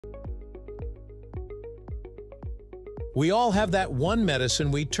We all have that one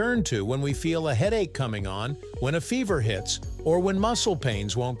medicine we turn to when we feel a headache coming on, when a fever hits, or when muscle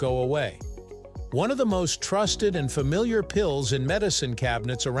pains won't go away. One of the most trusted and familiar pills in medicine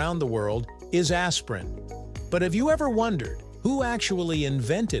cabinets around the world is aspirin. But have you ever wondered who actually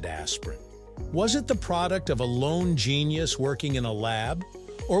invented aspirin? Was it the product of a lone genius working in a lab?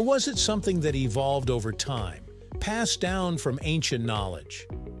 Or was it something that evolved over time, passed down from ancient knowledge?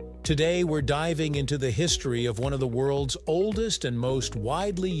 Today, we're diving into the history of one of the world's oldest and most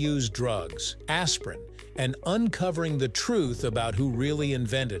widely used drugs, aspirin, and uncovering the truth about who really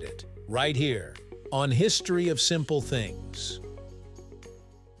invented it, right here, on History of Simple Things.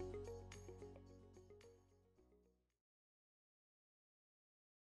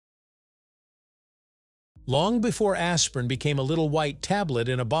 Long before aspirin became a little white tablet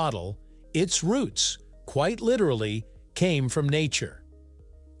in a bottle, its roots, quite literally, came from nature.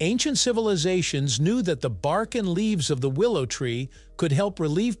 Ancient civilizations knew that the bark and leaves of the willow tree could help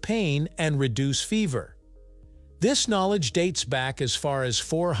relieve pain and reduce fever. This knowledge dates back as far as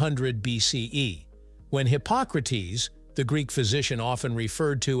 400 BCE, when Hippocrates, the Greek physician often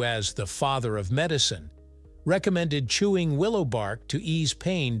referred to as the father of medicine, recommended chewing willow bark to ease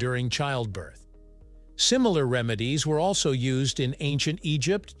pain during childbirth. Similar remedies were also used in ancient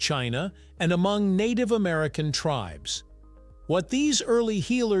Egypt, China, and among Native American tribes. What these early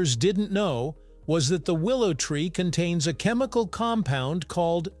healers didn't know was that the willow tree contains a chemical compound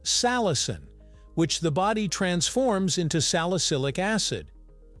called salicin, which the body transforms into salicylic acid,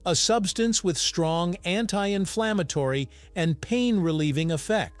 a substance with strong anti-inflammatory and pain-relieving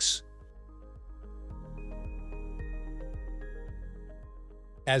effects.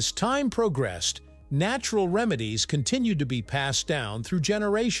 As time progressed, natural remedies continued to be passed down through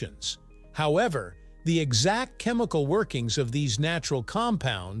generations. However, the exact chemical workings of these natural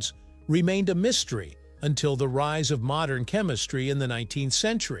compounds remained a mystery until the rise of modern chemistry in the 19th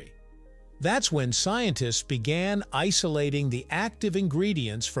century. That's when scientists began isolating the active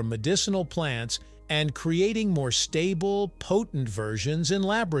ingredients from medicinal plants and creating more stable, potent versions in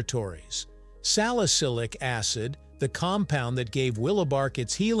laboratories. Salicylic acid, the compound that gave willow bark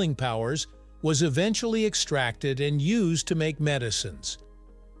its healing powers, was eventually extracted and used to make medicines.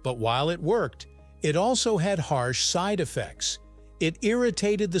 But while it worked, it also had harsh side effects. It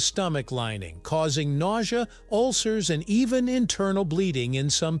irritated the stomach lining, causing nausea, ulcers, and even internal bleeding in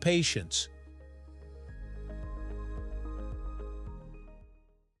some patients.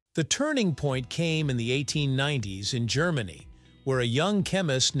 The turning point came in the 1890s in Germany, where a young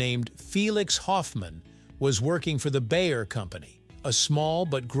chemist named Felix Hoffmann was working for the Bayer Company, a small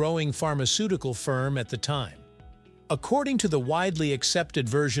but growing pharmaceutical firm at the time. According to the widely accepted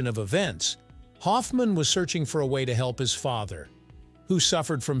version of events, Hoffmann was searching for a way to help his father, who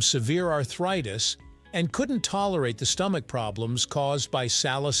suffered from severe arthritis and couldn't tolerate the stomach problems caused by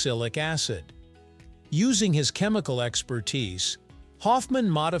salicylic acid. Using his chemical expertise, Hoffmann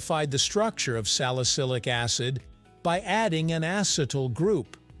modified the structure of salicylic acid by adding an acetyl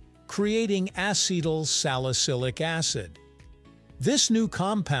group, creating acetyl salicylic acid. This new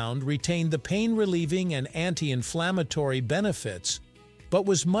compound retained the pain-relieving and anti-inflammatory benefits, but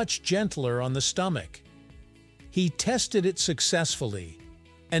was much gentler on the stomach. He tested it successfully,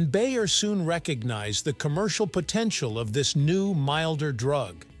 and Bayer soon recognized the commercial potential of this new, milder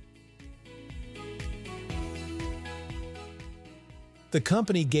drug. The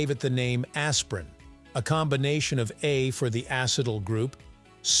company gave it the name aspirin, a combination of A for the acetyl group,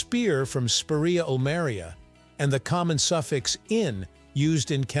 spear from Spirea ulmaria, and the common suffix "in"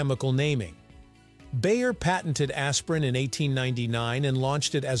 used in chemical naming. Bayer patented aspirin in 1899 and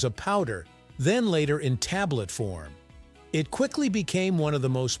launched it as a powder, then later in tablet form. It quickly became one of the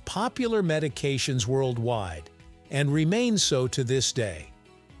most popular medications worldwide, and remains so to this day.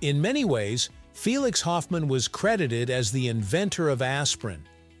 In many ways, Felix Hoffmann was credited as the inventor of aspirin.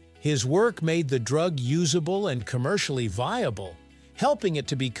 His work made the drug usable and commercially viable, helping it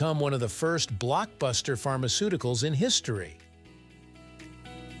to become one of the first blockbuster pharmaceuticals in history.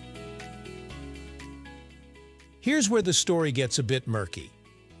 Here's where the story gets a bit murky.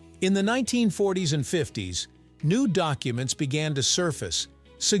 In the 1940s and 50s, new documents began to surface,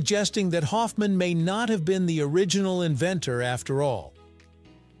 suggesting that Hoffmann may not have been the original inventor after all.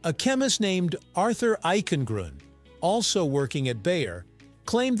 A chemist named Arthur Eichengrun, also working at Bayer,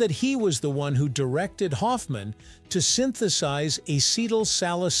 claimed that he was the one who directed Hoffmann to synthesize acetyl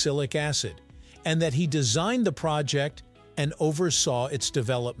salicylic acid, and that he designed the project and oversaw its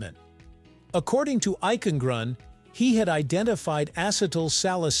development. According to Eichengrun, he had identified acetyl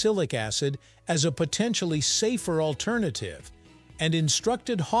salicylic acid as a potentially safer alternative and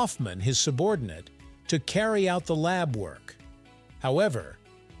instructed Hoffmann, his subordinate, to carry out the lab work. However,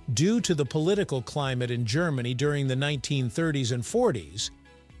 due to the political climate in Germany during the 1930s and 40s,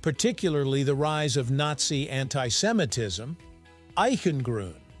 particularly the rise of Nazi anti-Semitism,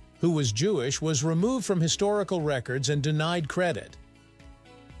 Eichengrün, who was Jewish, was removed from historical records and denied credit.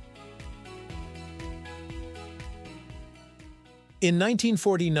 In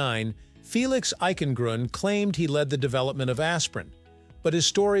 1949, Felix Eichengrün claimed he led the development of aspirin, but his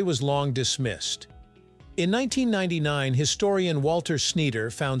story was long dismissed. In 1999, historian Walter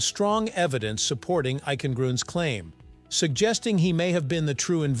Sneeder found strong evidence supporting Eichengrün's claim, suggesting he may have been the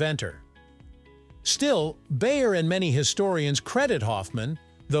true inventor. Still, Bayer and many historians credit Hoffmann,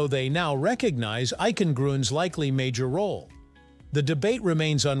 though they now recognize Eichengrün's likely major role. The debate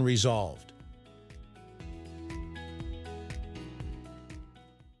remains unresolved.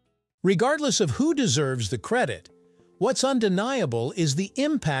 Regardless of who deserves the credit, what's undeniable is the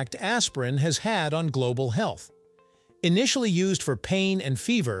impact aspirin has had on global health. Initially used for pain and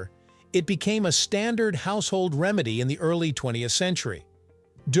fever, it became a standard household remedy in the early 20th century.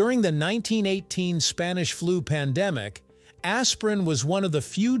 During the 1918 Spanish flu pandemic, aspirin was one of the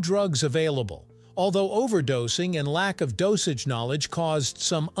few drugs available, although overdosing and lack of dosage knowledge caused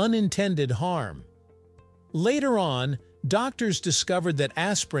some unintended harm. Later on, doctors discovered that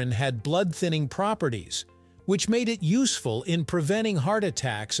aspirin had blood-thinning properties, which made it useful in preventing heart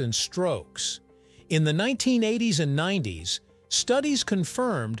attacks and strokes. In the 1980s and 90s, studies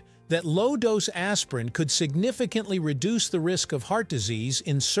confirmed that low-dose aspirin could significantly reduce the risk of heart disease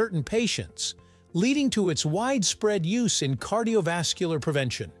in certain patients, leading to its widespread use in cardiovascular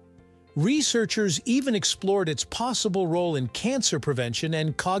prevention. Researchers even explored its possible role in cancer prevention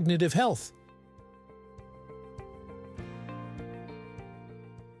and cognitive health.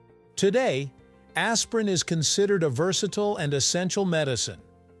 Today, aspirin is considered a versatile and essential medicine.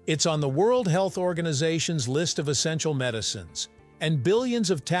 It's on the World Health Organization's list of essential medicines, and billions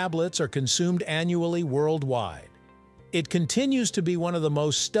of tablets are consumed annually worldwide. It continues to be one of the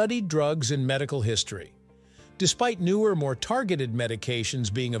most studied drugs in medical history. Despite newer, more targeted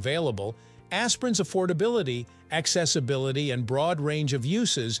medications being available, aspirin's affordability, accessibility, and broad range of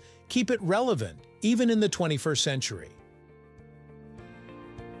uses keep it relevant even in the 21st century.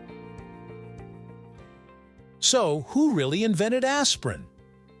 So, who really invented aspirin?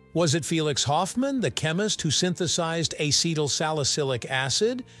 Was it Felix Hoffmann, the chemist who synthesized acetyl-salicylic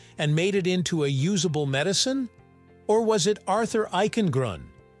acid and made it into a usable medicine? Or was it Arthur Eichengrün,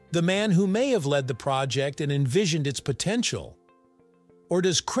 the man who may have led the project and envisioned its potential? Or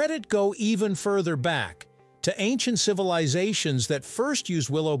does credit go even further back, to ancient civilizations that first used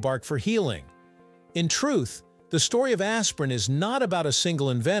willow bark for healing? In truth, the story of aspirin is not about a single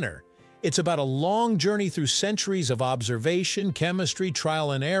inventor. It's about a long journey through centuries of observation, chemistry,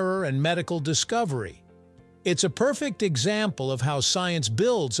 trial and error, and medical discovery. It's a perfect example of how science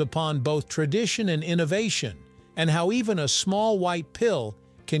builds upon both tradition and innovation, and how even a small white pill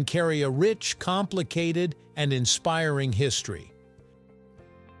can carry a rich, complicated, and inspiring history.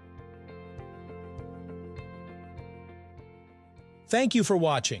 Thank you for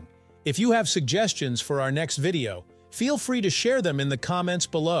watching. If you have suggestions for our next video, feel free to share them in the comments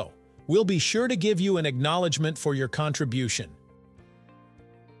below. We'll be sure to give you an acknowledgement for your contribution.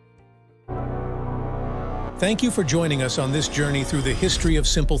 Thank you for joining us on this journey through the history of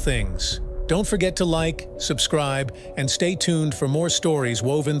simple things. Don't forget to like, subscribe, and stay tuned for more stories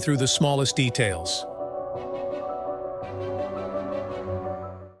woven through the smallest details.